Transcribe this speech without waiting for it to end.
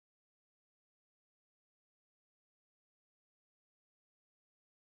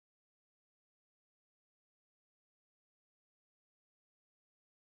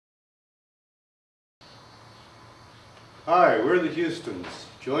Hi, we're the Houstons.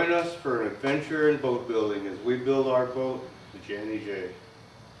 Join us for an adventure in boat building as we build our boat, the Jani J.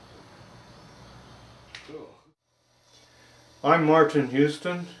 Cool. I'm Martin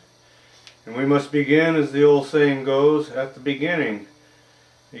Houston, and we must begin, as the old saying goes, at the beginning.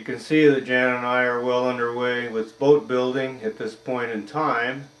 You can see that Jan and I are well underway with boat building at this point in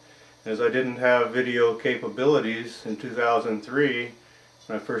time, as I didn't have video capabilities in 2003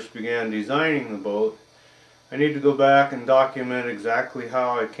 when I first began designing the boat. I need to go back and document exactly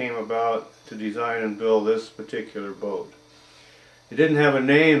how I came about to design and build this particular boat. It didn't have a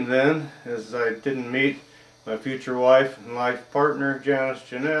name then, as I didn't meet my future wife and life partner, Janice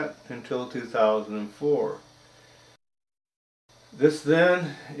Jeanette, until 2004. This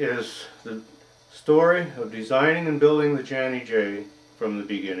then is the story of designing and building the Jani J from the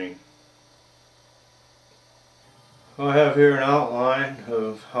beginning. I have here an outline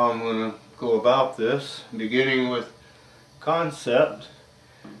of how I'm going to go about this, beginning with concept.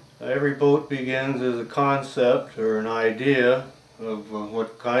 Every boat begins as a concept or an idea of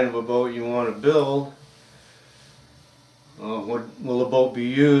what kind of a boat you want to build. What will the boat be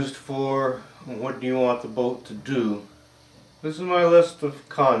used for? What do you want the boat to do? This is my list of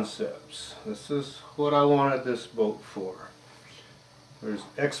concepts. This is what I wanted this boat for. There's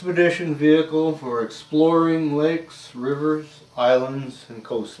expedition vehicle for exploring lakes, rivers, islands, and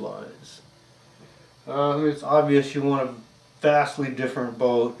coastlines. It's obvious you want a vastly different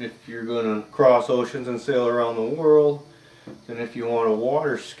boat if you're going to cross oceans and sail around the world than if you want to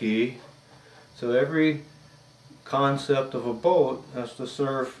water ski. So every concept of a boat has to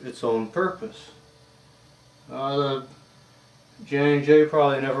serve its own purpose. The Jani J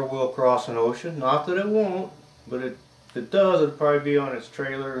probably never will cross an ocean. Not that it won't, but if it does, it'll probably be on its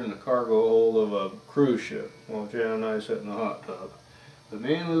trailer in the cargo hold of a cruise ship while Jan and I sit in the hot tub. But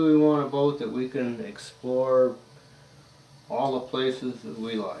mainly we want a boat that we can explore all the places that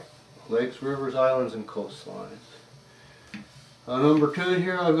we like. Lakes, rivers, islands, and coastlines. Number 2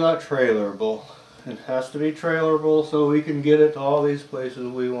 here, I've got trailerable. It has to be trailerable so we can get it to all these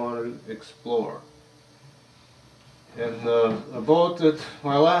places we want to explore. And a boat that,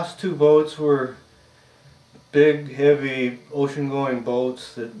 my last 2 boats were big, heavy, ocean-going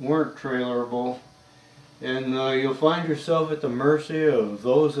boats that weren't trailerable. And you'll find yourself at the mercy of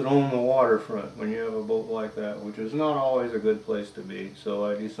those that own the waterfront when you have a boat like that, which is not always a good place to be. So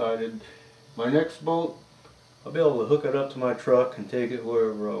I decided my next boat, I'll be able to hook it up to my truck and take it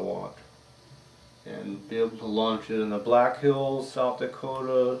wherever I want. And be able to launch it in the Black Hills, South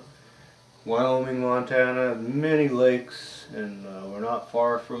Dakota, Wyoming, Montana, many lakes, and we're not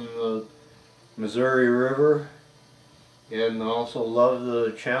far from the Missouri River. And I also love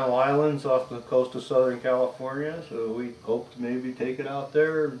the Channel Islands off the coast of Southern California, so we hope to maybe take it out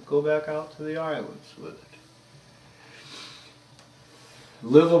there and go back out to the islands with it.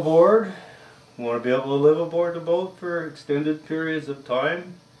 Live aboard. We want to be able to live aboard the boat for extended periods of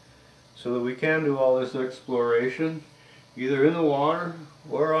time so that we can do all this exploration either in the water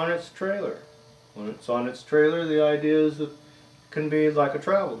or on its trailer. When it's on its trailer, the idea is that it can be like a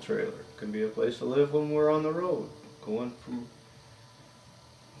travel trailer. It can be a place to live when we're on the road, going from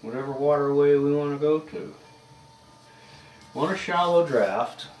whatever waterway we want to go to. Want a shallow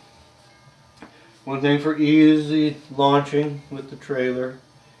draft. One thing for easy launching with the trailer,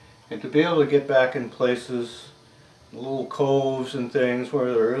 and to be able to get back in places, little coves and things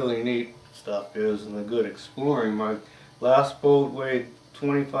where the really neat stuff is and the good exploring. My last boat weighed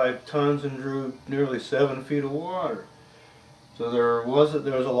 25 tons and drew nearly 7 feet of water. So there was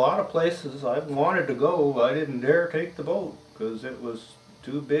a lot of places I wanted to go, but I didn't dare take the boat because it was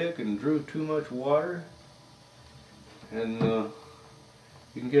too big and drew too much water. And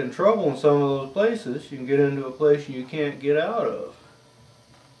you can get in trouble in some of those places. You can get into a place you can't get out of.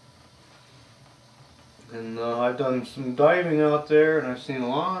 And I've done some diving out there, and I've seen a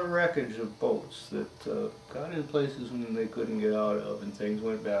lot of wreckage of boats that got in places when they couldn't get out of and things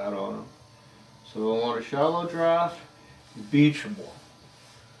went bad on them. So I want a shallow draft. Beachable.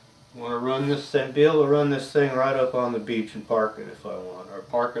 I want to run this thing, be able to run this thing right up on the beach and park it if I want, or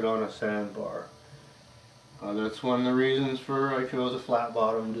park it on a sandbar. That's one of the reasons I chose a flat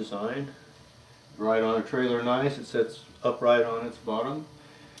bottom design. Right on a trailer nice, it sits upright on its bottom.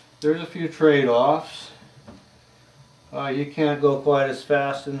 There's a few trade-offs. You can't go quite as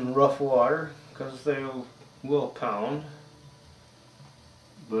fast in rough water because they will pound.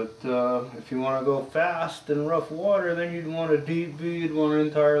 But if you want to go fast in rough water, then you'd want a deep V, you'd want an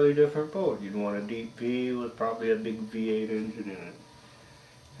entirely different boat. You'd want a deep V with probably a big V8 engine in it.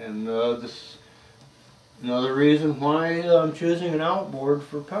 And this Another reason why I'm choosing an outboard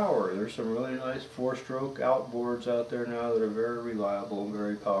for power. There's some really nice 4-stroke outboards out there now that are very reliable and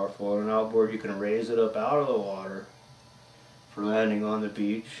very powerful. And an outboard, you can raise it up out of the water for landing on the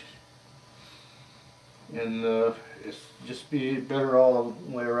beach. And it's just be better all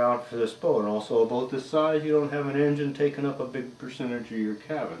the way around for this boat. And also a boat this size, you don't have an engine taking up a big percentage of your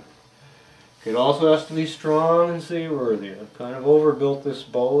cabin. It also has to be strong and seaworthy. I've kind of overbuilt this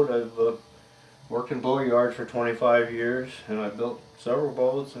boat. I've worked in boat yards for 25 years, and I've built several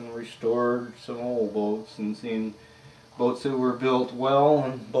boats and restored some old boats and seen boats that were built well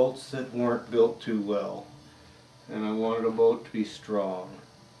and boats that weren't built too well. And I wanted a boat to be strong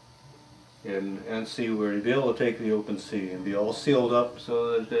and seaworthy, be able to take the open sea and be all sealed up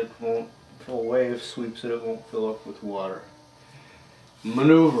so that it won't, if a wave sweeps it, it won't fill up with water.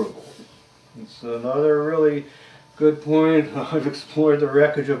 Maneuverable. It's another really good point. I've explored the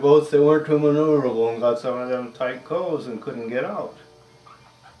wreckage of boats that weren't too maneuverable and got some of them tight coves and couldn't get out.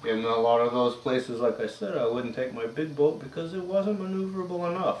 In a lot of those places, like I said, I wouldn't take my big boat because it wasn't maneuverable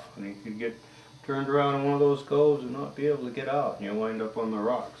enough. And you could get turned around in one of those coves and not be able to get out, and you wind up on the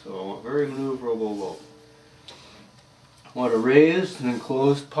rocks. So I want a very maneuverable boat. I want a raised and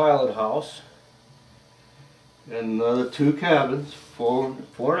enclosed pilot house. And the 2 cabins, fore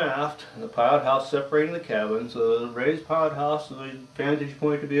and aft, and the pilot house separating the cabins. So the raised pilot house is a vantage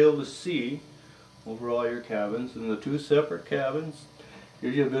point to be able to see over all your cabins. And the 2 separate cabins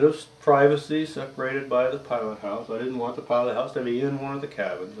gives you a bit of privacy separated by the pilot house. I didn't want the pilot house to be in one of the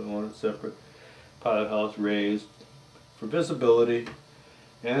cabins. I wanted a separate pilot house raised for visibility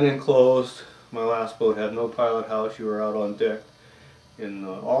and enclosed. My last boat had no pilot house. You were out on deck in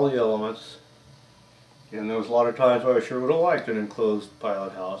all the elements. And there was a lot of times where I sure would have liked an enclosed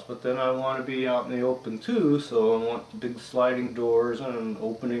pilot house, but then I want to be out in the open too, so I want big sliding doors and an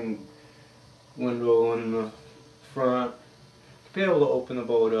opening window in the front to be able to open the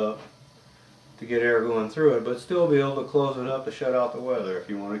boat up to get air going through it, but still be able to close it up to shut out the weather if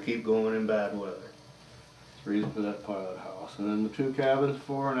you want to keep going in bad weather. That's the reason for that pilot house. And then the 2 cabins,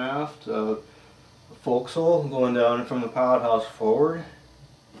 fore and aft, the forecastle going down from the pilot house forward,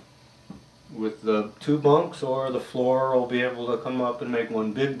 with the 2 bunks, or the floor will be able to come up and make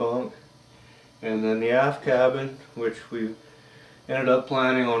one big bunk. And then the aft cabin, which we ended up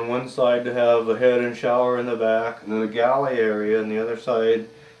planning on one side to have a head and shower in the back, and then a galley area, and the other side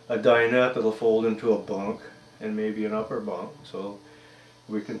a dinette that'll fold into a bunk and maybe an upper bunk, so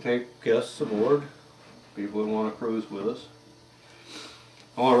we can take guests aboard, people who want to cruise with us.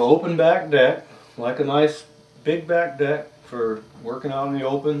 I want an open back deck, like a nice big back deck for working out in the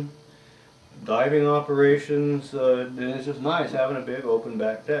open. Diving operations, it's just nice having a big open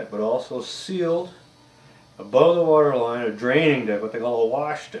back deck, but also sealed above the water line, a draining deck, what they call a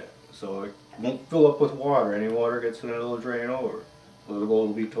wash deck, so it won't fill up with water. Any water gets in it, it'll drain over. So the boat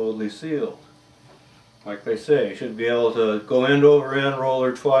will be totally sealed. Like they say, you should be able to go end over end, roll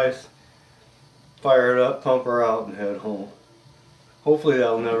her twice, fire it up, pump her out, and head home. Hopefully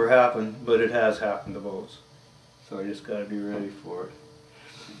that'll never happen, but it has happened to boats, so you just got to be ready for it.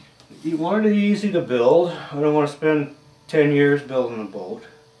 You want it easy to build. I don't want to spend 10 years building a boat.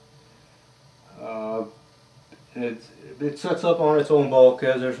 It sets up on its own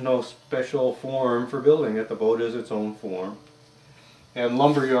bulkhead. There's no special form for building it. The boat is its own form. And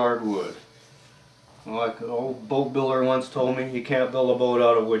lumberyard wood. Like an old boat builder once told me, you can't build a boat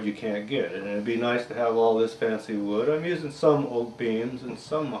out of wood you can't get. And it'd be nice to have all this fancy wood. I'm using some oak beams and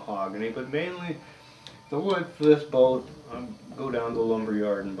some mahogany, but mainly the wood for this boat, go down to the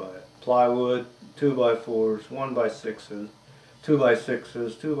lumberyard and buy it. Plywood, 2x4s, 1x6s,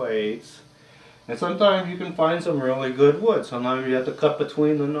 2x6s, 2x8s. And sometimes you can find some really good wood. Sometimes you have to cut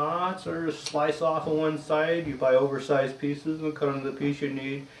between the knots or slice off on one side. You buy oversized pieces and cut them to the piece you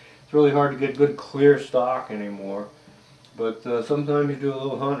need. It's really hard to get good clear stock anymore. But sometimes you do a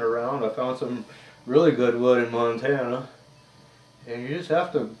little hunt around. I found some really good wood in Montana. And you just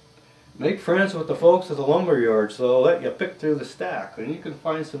have to make friends with the folks at the lumber yard, so they'll let you pick through the stack, and you can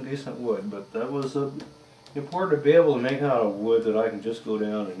find some decent wood. But that was important to be able to make out of wood that I can just go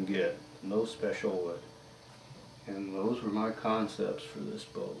down and get. No special wood. And those were my concepts for this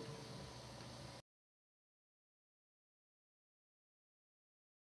boat.